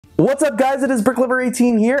What's up guys, it is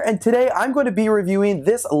BrickLover18 here, and today I'm going to be reviewing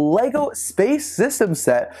this LEGO Space System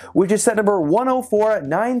set, which is set number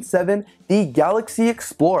 10497, the Galaxy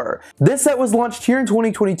Explorer. This set was launched here in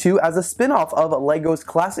 2022 as a spin-off of LEGO's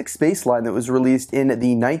classic space line that was released in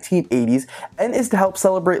the 1980s, and is to help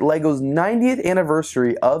celebrate LEGO's 90th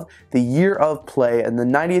anniversary of the year of play and the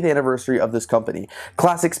 90th anniversary of this company.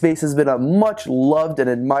 Classic space has been a much loved and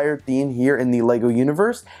admired theme here in the LEGO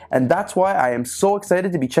universe, and that's why I am so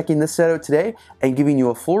excited to be checking this set out today and giving you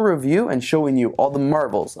a full review and showing you all the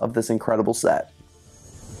marvels of this incredible set.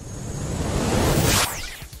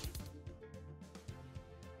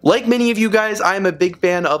 Like many of you guys, I am a big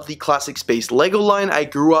fan of the classic space LEGO line. I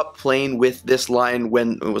grew up playing with this line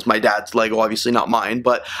when it was my dad's LEGO, obviously not mine,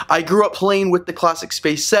 but I grew up playing with the classic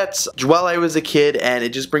space sets while I was a kid, and it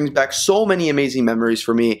just brings back so many amazing memories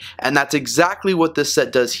for me, and that's exactly what this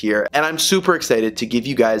set does here, and I'm super excited to give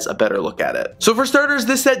you guys a better look at it. So for starters,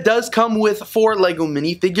 this set does come with 4 LEGO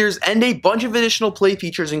minifigures and a bunch of additional play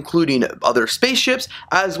features, including other spaceships,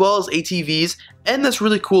 as well as ATVs, and this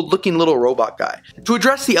really cool looking little robot guy. To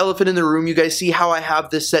address the elephant in the room, you guys see how I have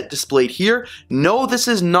this set displayed here. No, this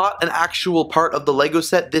is not an actual part of the LEGO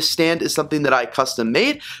set. This stand is something that I custom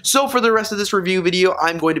made. So for the rest of this review video,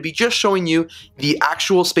 I'm going to be just showing you the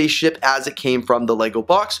actual spaceship as it came from the LEGO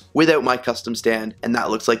box without my custom stand, and that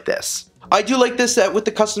looks like this. I do like this set with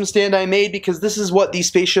the custom stand I made because this is what the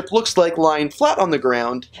spaceship looks like lying flat on the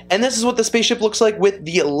ground, and this is what the spaceship looks like with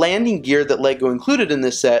the landing gear that LEGO included in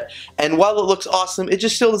this set, and while it looks awesome, it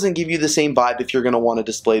just still doesn't give you the same vibe if you're going to want to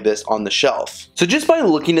display this on the shelf. So just by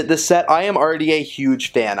looking at this set, I am already a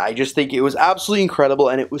huge fan. I just think it was absolutely incredible,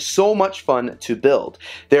 and it was so much fun to build.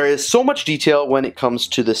 There is so much detail when it comes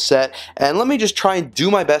to this set, and let me just try and do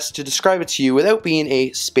my best to describe it to you without being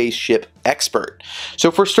a spaceship expert.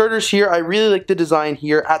 So for starters here, I really like the design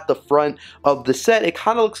here at the front of the set. It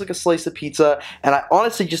kind of looks like a slice of pizza, and I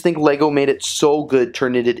honestly just think LEGO made it so good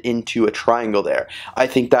turning it into a triangle there. I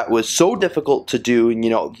think that was so difficult to do, and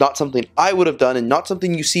not something I would have done, and not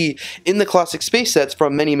something you see in the classic space sets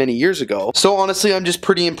from many years ago. So honestly, I'm just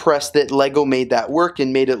pretty impressed that LEGO made that work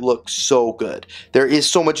and made it look so good. There is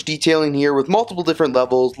so much detailing here with multiple different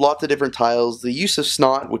levels, lots of different tiles, the use of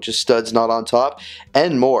snot, which is studs not on top,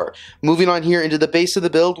 and more. Moving on here into the base of the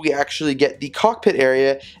build, we actually get the cockpit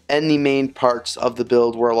area and the main parts of the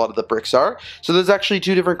build where a lot of the bricks are. So there's actually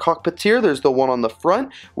 2 different cockpits here. There's the one on the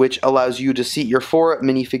front, which allows you to seat your 4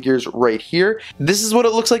 minifigures right here. This is what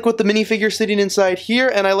it looks like with the minifigure sitting inside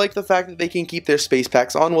here, and I like the fact that they can keep their space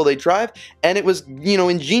packs on while they drive, and it was,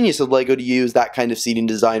 ingenious of LEGO to use that kind of seating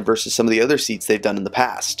design versus some of the other seats they've done in the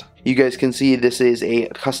past. You guys can see this is a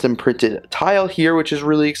custom printed tile here, which is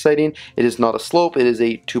really exciting. It is not a slope, it is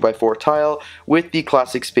a 2x4 tile with the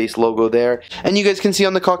classic space logo there. And you guys can see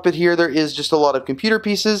on the cockpit here, there is just a lot of computer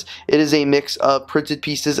pieces. It is a mix of printed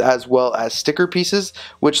pieces as well as sticker pieces,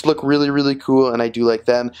 which look really cool, and I do like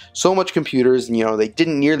them. So much computers, and they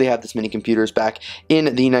didn't nearly have this many computers back in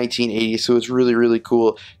the 1980s, so it's really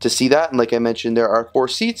cool to see that. And like I mentioned, there are 4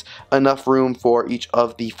 seats, enough room for each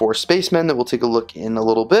of the 4 spacemen that we'll take a look in a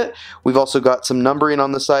little bit. We've also got some numbering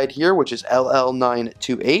on the side here, which is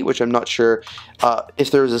LL928, which I'm not sure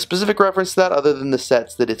if there is a specific reference to that other than the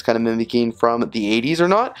sets that it's kind of mimicking from the 80s or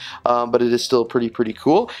not, but it is still pretty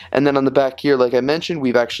cool. And then on the back here, like I mentioned,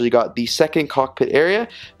 we've actually got the second cockpit area,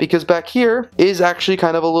 because back here is actually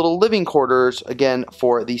kind of a little living quarters again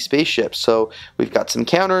for the spaceship. So we've got some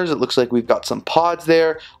counters, it looks like we've got some pods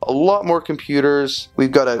there, a lot more computers.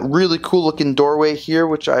 We've got a really cool looking doorway here,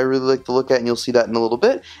 which I really like to look at, and you'll see that in a little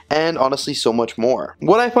bit, and honestly so much more.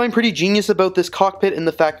 What I find pretty genius about this cockpit and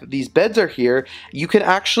the fact that these beds are here, you can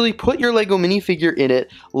actually put your LEGO minifigure in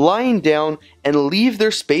it, lying down, and leave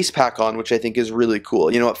their space pack on, which I think is really cool.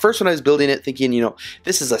 At first when I was building it thinking,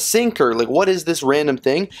 this is a sink, or like, what is this random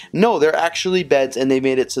thing? No, they're actually beds, and they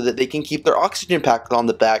made it so that they can keep their oxygen pack on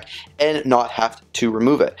the back and not have to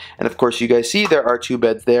remove it. And of course you guys see there are 2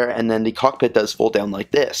 beds there, and then the cockpit does fold down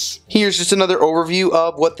like this. Here's just another overview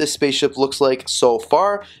of what this spaceship looks like so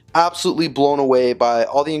far. Absolutely blown away by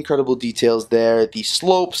all the incredible details there, the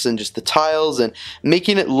slopes and just the tiles, and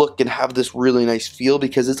making it look and have this really nice feel,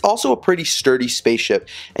 because it's also a pretty sturdy spaceship,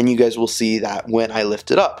 and you guys will see that when I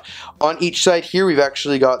lift it up. On each side here, we've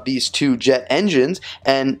actually got these 2 jet engines,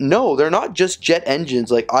 and no, they're not just jet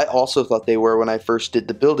engines like I also thought they were when I first did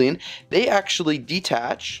the building. They actually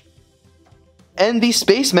detach and the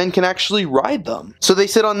spacemen can actually ride them. So they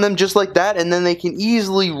sit on them just like that, and then they can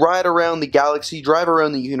easily ride around the galaxy, drive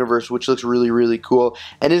around the universe, which looks really, really cool,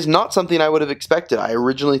 and is not something I would have expected. I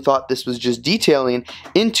originally thought this was just detailing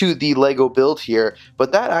into the Lego build here,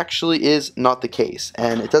 but that actually is not the case,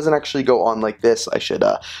 and it doesn't actually go on like this. I should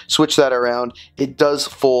switch that around. It does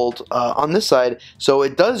fold on this side, so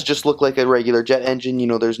it does just look like a regular jet engine. You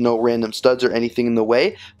know, there's no random studs or anything in the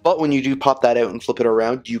way, but when you do pop that out and flip it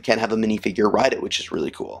around, you can have a minifigure ride it, which is really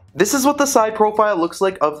cool. This is what the side profile looks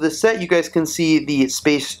like of this set. You guys can see the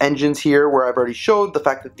space engines here where I've already showed the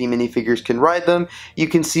fact that the minifigures can ride them. You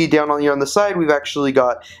can see down on here on the side we've actually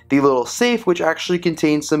got the little safe, which actually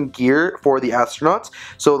contains some gear for the astronauts,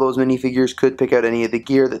 so those minifigures could pick out any of the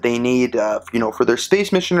gear that they need you know, for their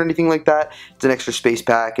space mission or anything like that. It's an extra space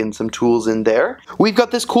pack and some tools in there. We've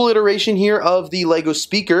got this cool iteration here of the Lego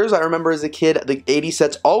speakers. I remember as a kid the 80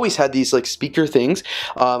 sets always had these like speaker things.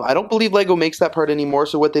 I don't believe Lego makes that part anymore,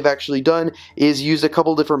 so what they've actually done is use a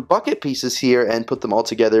couple different bucket pieces here and put them all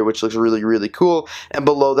together, which looks really, really cool. And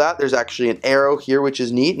below that there's actually an arrow here, which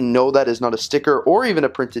is neat, and no, that is not a sticker or even a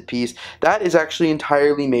printed piece. That is actually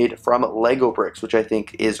entirely made from Lego bricks, which I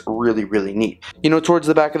think is really, really neat. You know, towards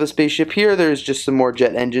the back of the spaceship here, there's just some more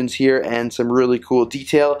jet engines here and some really cool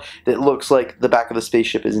detail that looks like the back of the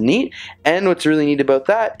spaceship is neat. And what's really neat about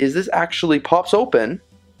that is this actually pops open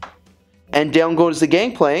and down goes the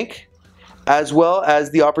gangplank, as well as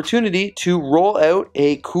the opportunity to roll out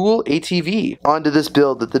a cool ATV onto this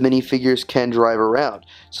build that the minifigures can drive around.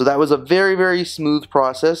 So that was a very, very smooth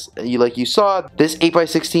process. Like you saw, this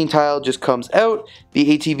 8x16 tile just comes out,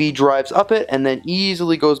 the ATV drives up it, and then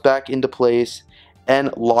easily goes back into place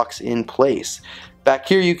and locks in place. Back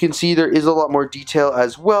here you can see there is a lot more detail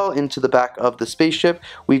as well into the back of the spaceship.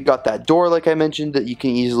 We've got that door, like I mentioned, that you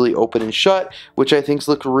can easily open and shut, which I think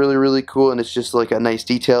looks really, really cool, and it's just like a nice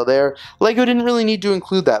detail there. Lego didn't really need to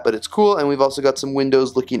include that, but it's cool. And we've also got some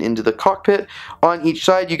windows looking into the cockpit on each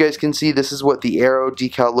side. You guys can see this is what the arrow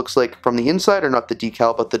decal looks like from the inside, or not the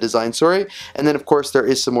decal, but the design, sorry. And then of course there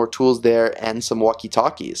is some more tools there and some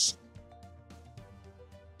walkie-talkies.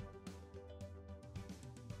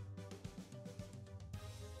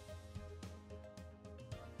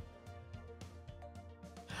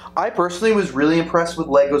 I personally was really impressed with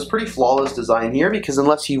Lego's pretty flawless design here, because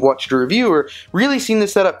unless you watched a review or really seen the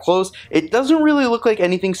set up close, it doesn't really look like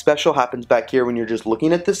anything special happens back here when you're just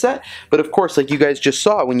looking at the set. But of course, like you guys just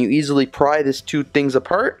saw, when you easily pry these two things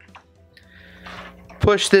apart,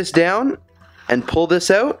 push this down, and pull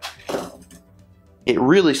this out, it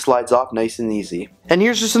really slides off nice and easy. And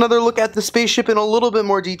here's just another look at the spaceship in a little bit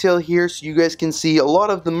more detail here, so you guys can see a lot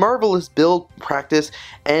of the marvelous build practice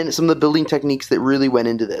and some of the building techniques that really went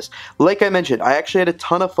into this. Like I mentioned, I actually had a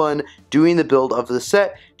ton of fun doing the build of the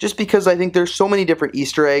set, just because I think there's so many different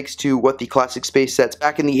Easter eggs to what the classic space sets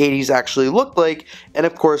back in the 80s actually looked like, and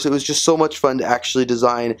of course it was just so much fun to actually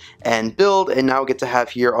design and build, and now get to have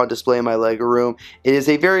here on display in my Lego room. It is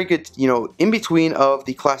a very good, you know, in between of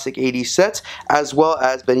the classic 80s sets, as well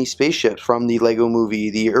as Benny's spaceship from the Lego movie,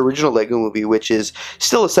 the original Lego movie, which is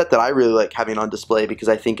still a set that I really like having on display because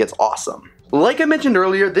I think it's awesome. Like I mentioned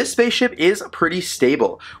earlier, this spaceship is pretty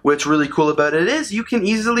stable. What's really cool about it is you can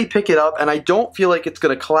easily pick it up, and I don't feel like it's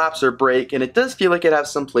going to collapse or break, and it does feel like it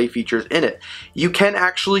has some play features in it. You can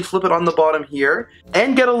actually flip it on the bottom here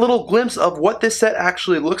and get a little glimpse of what this set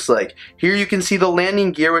actually looks like. Here you can see the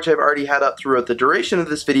landing gear, which I've already had up throughout the duration of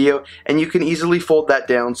this video, and you can easily fold that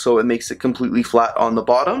down so it makes it completely flat on the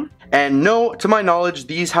bottom. And no, to my knowledge,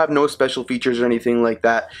 these have no special features or anything like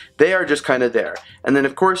that. They are just kind of there. And then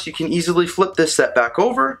of course you can easily flip this set back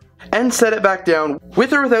over and set it back down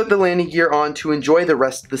with or without the landing gear on to enjoy the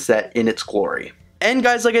rest of the set in its glory. And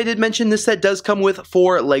guys, like I did mention, this set does come with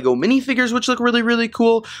 4 Lego minifigures, which look really, really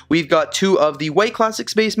cool. We've got 2 of the white classic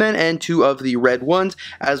spacemen and 2 of the red ones,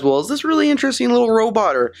 as well as this really interesting little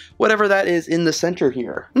robot, or whatever that is in the center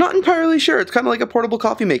here. Not entirely sure, it's kind of like a portable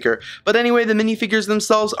coffee maker. But anyway, the minifigures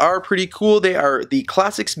themselves are pretty cool. They are the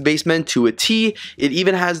classic spacemen to a T. It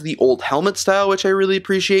even has the old helmet style, which I really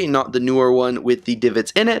appreciate, not the newer one with the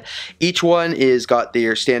divots in it. Each one is got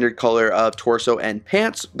their standard color of torso and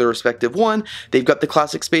pants, the respective one. They've got the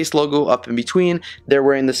classic space logo up in between. They're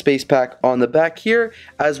wearing the space pack on the back here,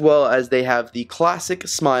 as well as they have the classic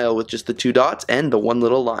smile with just the 2 dots and the 1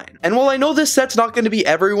 little line. And while I know this set's not going to be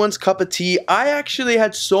everyone's cup of tea, I actually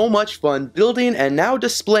had so much fun building and now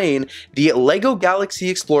displaying the Lego Galaxy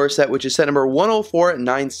Explorer set, which is set number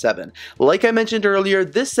 10497. Like I mentioned earlier,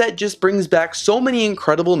 this set just brings back so many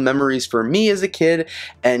incredible memories for me as a kid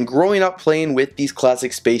and growing up playing with these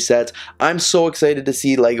classic space sets. I'm so excited to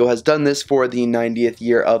see Lego has done this for the 90th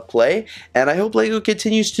year of play, and I hope LEGO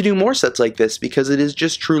continues to do more sets like this because it is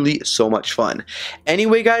just truly so much fun.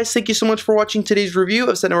 Anyway guys, thank you so much for watching today's review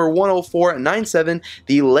of set number 10497,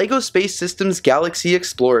 the LEGO Space Systems Galaxy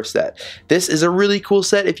Explorer set. This is a really cool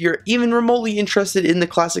set if you're even remotely interested in the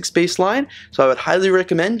classic space line, so I would highly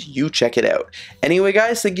recommend you check it out. Anyway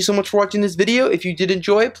guys, thank you so much for watching this video. If you did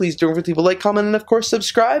enjoy it, please don't forget to leave a like, comment, and of course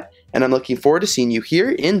subscribe, and I'm looking forward to seeing you here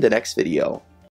in the next video.